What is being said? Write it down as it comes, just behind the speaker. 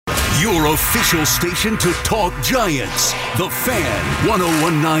Your official station to talk Giants. The Fan,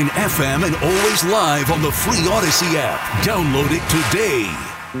 101.9 FM, and always live on the free Odyssey app. Download it today.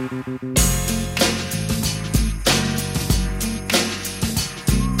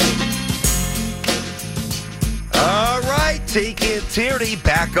 All right, Tiki and Tierney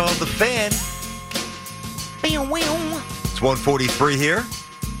back on the Fan. It's 1:43 here.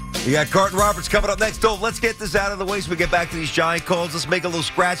 You got Carton Roberts coming up next. So let's get this out of the way so we get back to these Giant calls. Let's make a little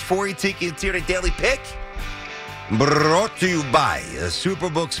scratch for you. Tiki and Tierney Daily Pick. Brought to you by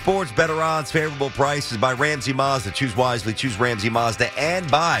Superbook Sports. Better odds, favorable prices by Ramsey Mazda. Choose wisely. Choose Ramsey Mazda. And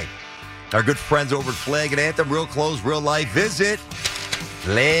by our good friends over at Flag and Anthem. Real clothes, real life. Visit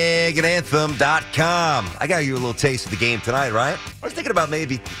flagandanthem.com. I got to give you a little taste of the game tonight, right? I was thinking about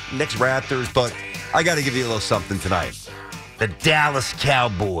maybe next Raptors, but I got to give you a little something tonight. The Dallas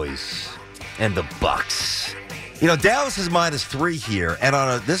Cowboys and the Bucks. You know, Dallas is -3 here, and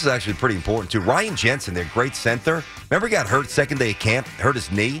this is actually pretty important, too. Ryan Jensen, their great center. Remember he got hurt second day of camp, hurt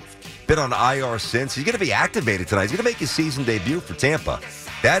his knee, been on IR since. He's going to be activated tonight. He's going to make his season debut for Tampa.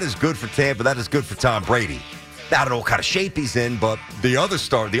 That is good for Tampa. That is good for Tom Brady. I don't know what kind of shape he's in, but the other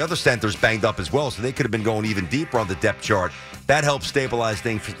center's banged up as well, so they could have been going even deeper on the depth chart. That helps stabilize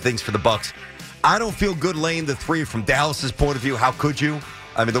things for the Bucks. I don't feel good laying the 3 from Dallas's point of view. How could you?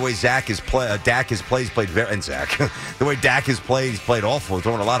 I mean, the way Dak has played, the way Dak has played, he's played awful. He's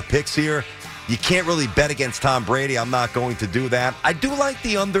throwing a lot of picks here. You can't really bet against Tom Brady. I'm not going to do that. I do like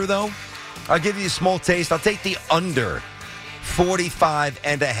the under, though. I'll give you a small taste. I'll take the under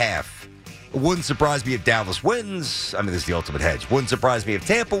 45.5. It wouldn't surprise me if Dallas wins. I mean, this is the ultimate hedge. Wouldn't surprise me if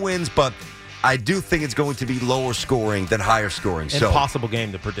Tampa wins, but I do think it's going to be lower scoring than higher scoring. Impossible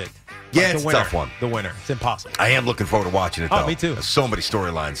game to predict. Yeah, it's a tough one. The winner. It's impossible. I am looking forward to watching it, though. Oh, me too. There's so many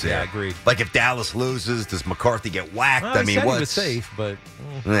storylines there. Yeah, agreed. Like if Dallas loses, does McCarthy get whacked? Well, he was safe, but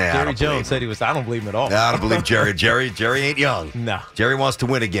Jerry Jones said he was. I don't believe him at all. I don't believe Jerry. Jerry ain't young. No. Jerry wants to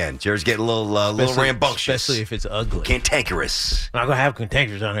win again. Jerry's getting a little rambunctious. Especially if it's ugly. Cantankerous. I'm not going to have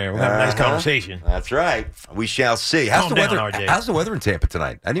cantankerous on here. We're going to have a nice conversation. That's right. We shall see. How's the weather in Tampa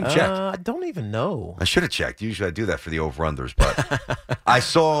tonight? I didn't even check. I don't even know. I should have checked. Usually I do that for the over-unders, but I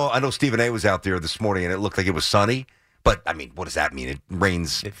know Stephen A. was out there this morning, and it looked like it was sunny. But, I mean, what does that mean? It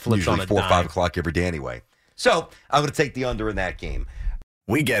rains usually 4 or 5 o'clock every day anyway. So, I'm going to take the under in that game.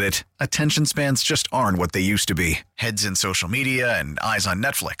 We get it. Attention spans just aren't what they used to be. Heads in social media and eyes on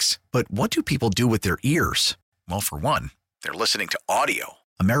Netflix. But what do people do with their ears? Well, for one, they're listening to audio.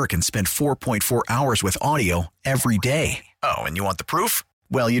 Americans spend 4.4 hours with audio every day. Oh, and you want the proof?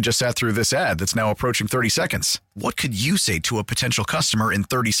 Well, you just sat through this ad that's now approaching 30 seconds. What could you say to a potential customer in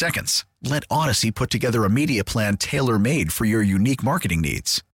 30 seconds? Let Odyssey put together a media plan tailor-made for your unique marketing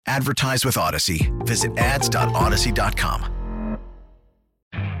needs. Advertise with Odyssey. Visit ads.odyssey.com.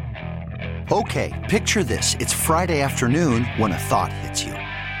 Okay, picture this. It's Friday afternoon when a thought hits you.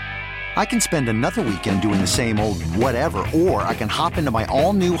 I can spend another weekend doing the same old whatever, or I can hop into my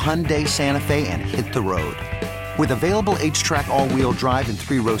all-new Hyundai Santa Fe and hit the road. With available H-Track all-wheel drive and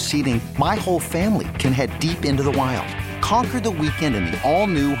 3-row seating, my whole family can head deep into the wild. Conquer the weekend in the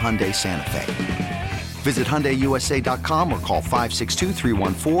all-new Hyundai Santa Fe. Visit HyundaiUSA.com or call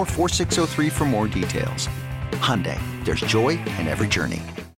 562-314-4603 for more details. Hyundai, there's joy in every journey.